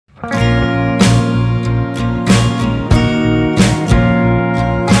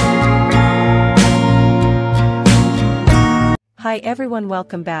Hi everyone,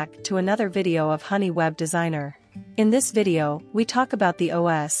 welcome back to another video of Honey Web Designer. In this video, we talk about the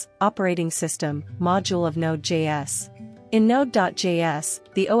OS, operating system, module of Node.js. In Node.js,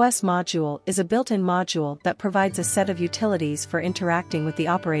 the OS module is a built-in module that provides a set of utilities for interacting with the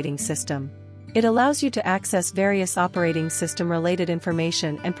operating system. It allows you to access various operating system-related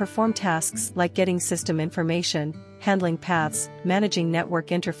information and perform tasks like getting system information, handling paths, managing network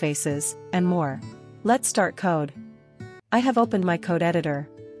interfaces, and more. Let's start code. I have opened my code editor.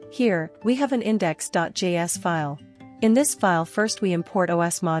 Here, we have an index.js file. In this file, first we import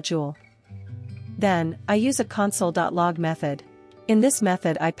OS module. Then, I use a console.log method. In this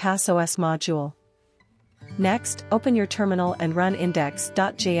method I pass OS module. Next, open your terminal and run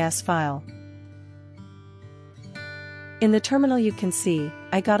index.js file. In the terminal you can see,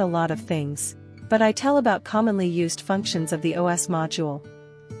 I got a lot of things. But I tell about commonly used functions of the OS module.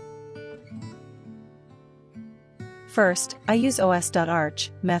 First, I use os.arch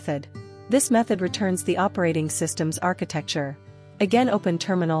method. This method returns the operating system's architecture. Again, open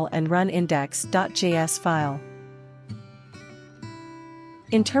terminal and run index.js file.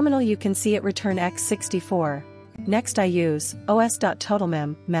 In terminal you can see it return x64. Next I use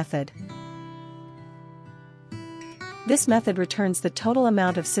os.totalmem method. This method returns the total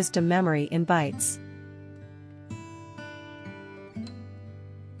amount of system memory in bytes.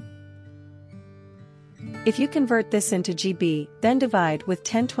 If you convert this into GB, then divide with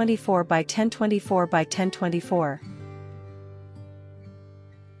 1024 by 1024 by 1024.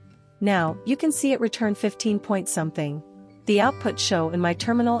 Now, you can see it return 15 point something. The output show in my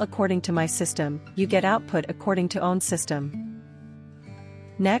terminal according to my system, you get output according to own system.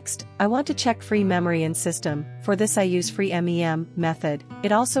 Next, I want to check free memory in system. For this I use freemem method.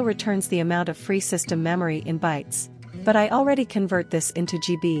 It also returns the amount of free system memory in bytes. But I already convert this into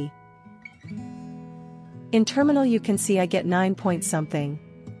GB. In terminal you can see I get 9 point something.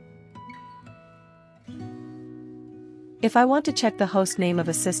 If I want to check the host name of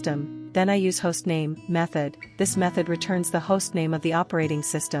a system, then I use hostname method. This method returns the host name of the operating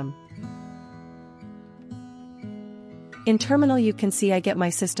system. In terminal you can see I get my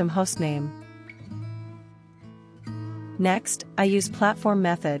system hostname. Next, I use platform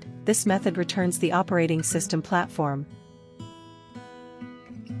method. This method returns the operating system platform.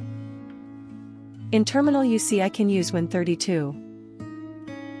 In terminal you see I can use Win32.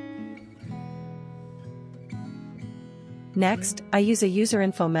 Next, I use a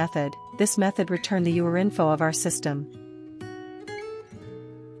userinfo method. This method returns the userinfo of our system.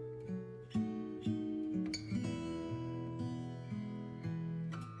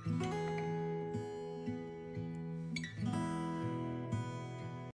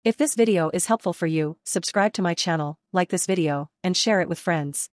 If this video is helpful for you, subscribe to my channel, like this video, and share it with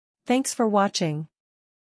friends. Thanks for watching.